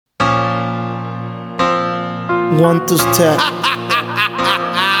One to step.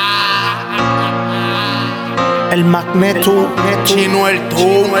 El Magneto, Chino El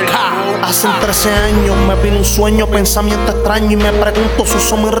Tonka. Hace 13 años me vino un sueño, pensamiento extraño, y me pregunto si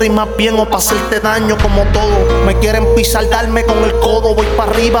uso mis rimas bien o para hacerte daño. Como todo, me quieren pisar, darme con el codo. Voy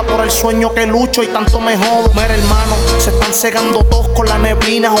para arriba por el sueño que lucho y tanto me jodo. Mira, hermano, se están cegando todos con la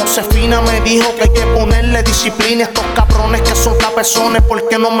neblina. Josefina me dijo que hay que ponerle disciplina a estos cabrones que son cabezones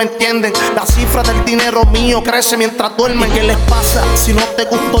porque no me entienden. La cifra del dinero mío crece mientras duermen. ¿Qué les pasa? Si no te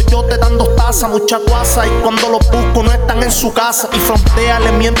gusto yo te dan 2 tazas, mucha guasa, y cuando los busco no están en su casa. Y frontea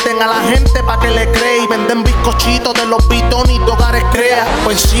le mienten a la gente pa' que le cree, y venden bizcochitos de los bitones y de hogares crea.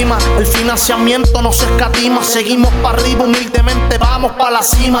 Por encima el financiamiento no se escatima, seguimos para arriba humildemente, vamos pa' la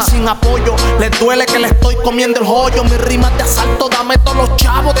cima. Sin apoyo, les duele que le estoy comiendo el joyo. Mis rimas de asalto, dame todos los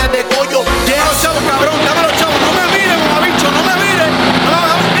chavos de degollo. Dame los chavos, cabrón, dame los chavos. No me miren, mamabicho, no me miren. No,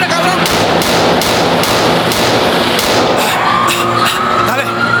 mira, cabrón. Dale,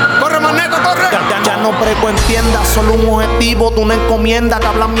 corre, Magneto, corre. Ya no prego en tienda, solo un objetivo de una encomienda. Que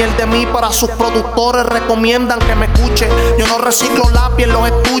hablan miel de mí para sus productores, recomiendan que me escuche. Yo no reciclo lápiz en los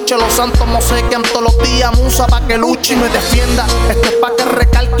estuches. Los santos no sequean todos los días musa pa' que luche y me defienda. Esto es pa' que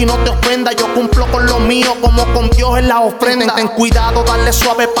recalque y no te ofenda. Yo cumplo con lo mío como con Dios en la ofrenda. Ten cuidado, dale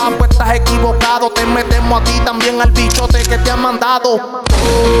suave papo, estás equivocado. Te metemos a ti también al bichote que te han mandado.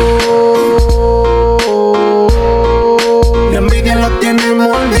 Mi envidia la tiene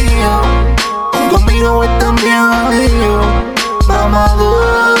mordida, conmigo están bien jodidos, mamado.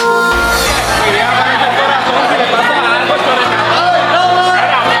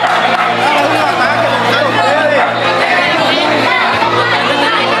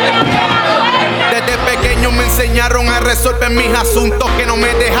 Desde pequeño me enseñaron a resolver mis asuntos, que no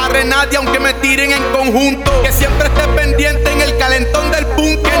me dejaré nadie aunque me tiren en conjunto, que siempre esté pendiente en el calentón del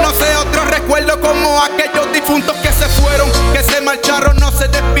punk, que no sea otro recuerdo como aquellos difuntos que se fueron, que se marcharon, no se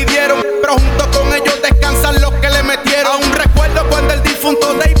despidieron, pero junto con ellos descansan los que le metieron. Aún recuerdo cuando el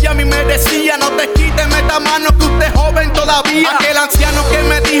difunto Dave a mí me decía: no te quites, meta mano que usted es joven todavía. Aquel anciano que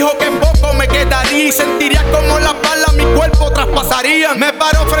me dijo que poco me quedaría y sentiría como las balas mi cuerpo traspasarían. Me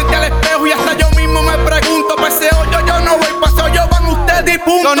paro frente al espejo y hasta yo mismo me pregunto: pues ese hoyo yo no voy, pues ese hoyo van ustedes y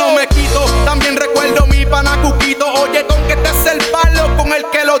punto. Yo no me quito, también recuerdo mi pana Cuquito. Oye, con que este es el palo con el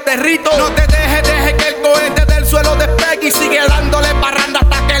que lo derrito. No te deje que el cohete del suelo despegue y sigue dándole parranda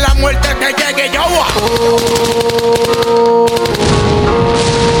hasta que la muerte te llegue. Yo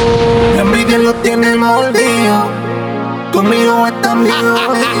La envidia lo tiene mordido, conmigo están bien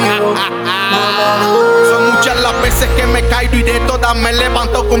jodidos. Son muchas las veces que me caigo y de todas me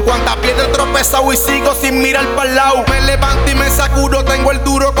levanto. Con cuantas piedras tropezado y sigo sin mirar para el lado. Me levanto y me sacudo, tengo el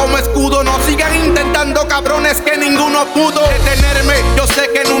duro como escudo. No sigan intentando, cabrones, que ninguno pudo detenerme. Yo sé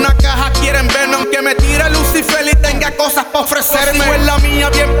que en una caja quieren verme, aunque me tire Lucifer y tenga cosas para ofrecerme. Pues la mía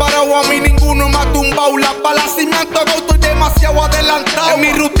bien parado, a mí ninguno me ha tumbado. La balas y me han tocado, estoy demasiado adelantado. En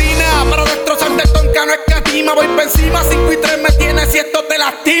mi rutina para destrozarte tonka no escatima. Voy pa' encima, 5 y 3 me tienes si esto te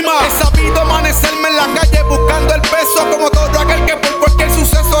lastima. He sabido amanecerme en la calle buscando el peso, como todo aquel que por cualquier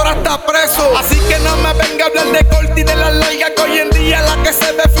suceso ahora está preso. Así que no me venga a hablar de corte y de las largas, que hoy en día la que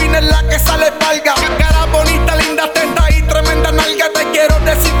se define es la que sale palga. Cara bonita, linda teta y tremenda nalga. Te quiero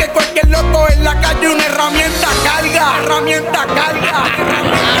decir que cualquier loco en la calle una herramienta carga. Herramienta carga.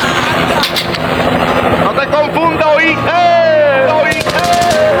 Herramienta carga. No te confundas, oíste. Oíste.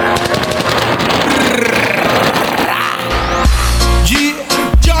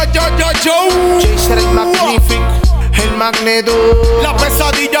 Jeyzel El Magnific, El Magneto, la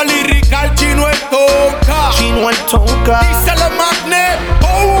pesadilla lírica, Chino El Tonka. Chino El Tonka, Jeyzel El Magnific.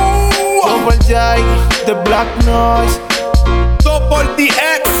 Double J, The Black Noise, Double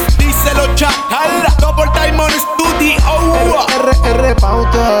DX, díselo Chacal, Double Diamond Studio. RR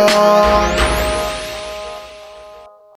Pauta.